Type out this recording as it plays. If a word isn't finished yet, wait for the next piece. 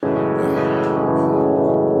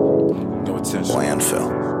attention.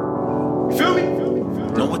 Landfill. Feel me?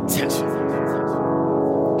 No attention.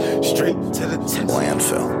 Straight to the tent.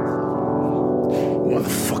 Landfill.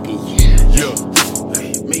 Motherfucking yeah.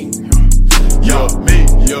 Hey, me. Yo, me,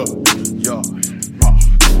 yo, yo,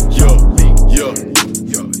 yo, me, yo,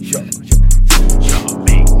 yo, yo, yo,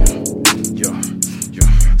 me, yo, yo.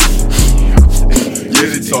 Yeah,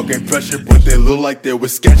 they talking pressure, but they look like they were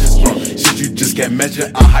sketches. Shit you just can't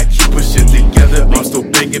measure. I high keep push shit together. I'm still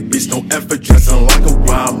banging beats, no effort, dressing like a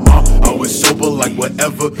wild mom. I was sober like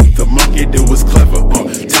whatever. The market, it was clever.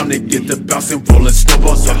 Time to get the bouncing, rolling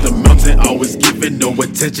snowballs off the mountain. I was giving no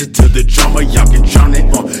attention to the drama. Y'all can drown it.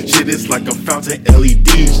 Shit is like a fountain,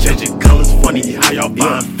 LEDs changing colors. Funny how y'all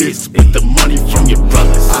buying fits with the money from your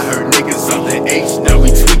brothers. I heard niggas out the H, now we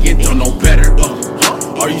tweaking, don't know better.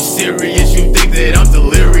 Are you serious? You think that I'm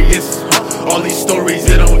delirious? All these stories,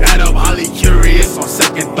 they don't add up, highly curious. On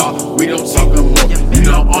second thought, we don't talk no more. You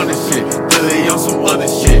not on this shit, really on some other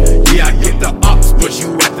shit. Yeah, I get the ops, but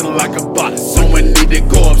you acting like a bot. Someone need to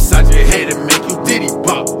go upside your head and make you diddy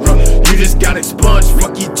pop. You just got expunged,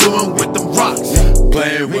 fuck you doing with them rocks?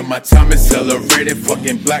 Playing with my time, accelerated,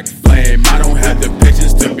 fucking black flame. I don't have the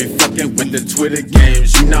patience to be fucking with the Twitter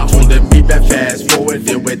games. You not holding me back, fast forward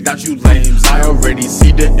then without you lames. I already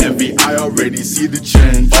see the envy, I already see the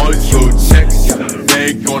change. All these little checks,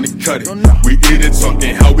 they ain't gonna cut it. We in it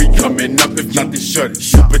talking how we coming up, if not they shut it.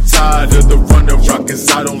 Super tired of the run the rock, cause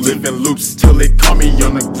I don't live in loops. Till they call me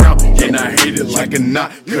on the ground, and I hate it like a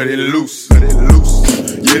knot. Cut it loose, cut it loose.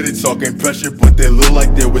 Yeah, they talking pressure, but they look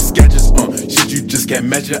like they were sketches. Shit you just can't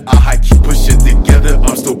measure. I high keep push shit together.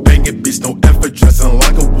 I'm still banging beats, no effort, dressing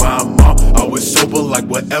like a wild mom. I was sober like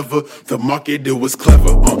whatever. The market, it was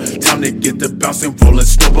clever. Time to get the bouncing, rolling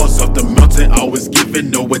snowballs off the mountain. I was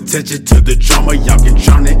giving no attention to the drama. Y'all can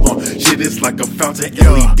drown it. Shit is like a fountain,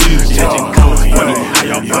 LEDs changing colors. Funny how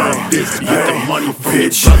y'all buying this with the money from your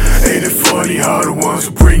brothers. Ain't it funny how the ones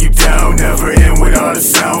who bring you down never end without a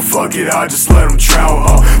sound? Fuck it, I just let them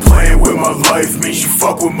drown. Playing with my life means you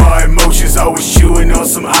fuck with my emotions. I was chewing on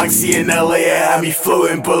some oxy in LA, it had me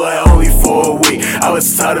floating, but like only for a week. I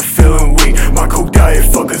was tired of feeling weak. My coke diet,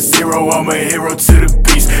 fuck a zero. I'm a hero to the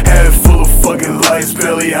beast. Head full of fucking lies,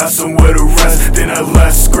 barely have somewhere to rest. Then I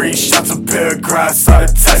left screenshots of paragraphs out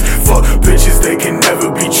of text. Fuck bitches, they can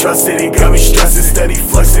never be trusted. It got me stressing, steady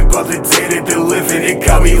flexing about the day that they're living. It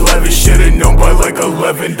got me 11, should've known by like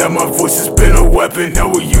 11 that my voice has been a weapon. Now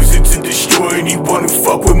we'll use it to destroy anyone who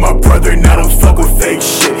fuck with my brother. Now don't fuck with fake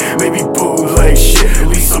shit, maybe bootleg shit. At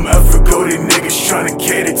least some effort go to niggas tryna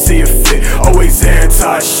cater to your fit. Always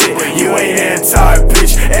anti-shit, you ain't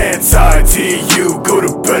anti-bitch. Anti-DU, go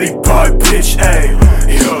to Betty Pie, bitch, ayy.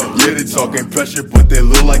 Yeah, they talking pressure, but they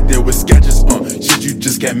look like they were sketches. Shit you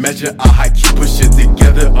just can't measure. I high keep push shit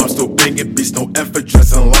together. I'm still banging beats, no effort,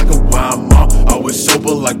 dressing like a wild mom. I was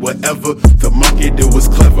sober like whatever. The market, it was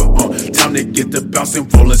clever. Time to get the bouncing,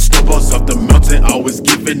 rolling snowballs off the mountain. I was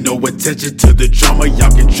giving no attention to the drama.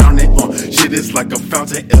 Y'all can drown it. Shit is like a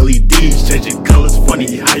fountain, LEDs changing colors.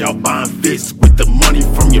 Funny how y'all buying fits with the money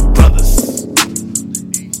from your brothers.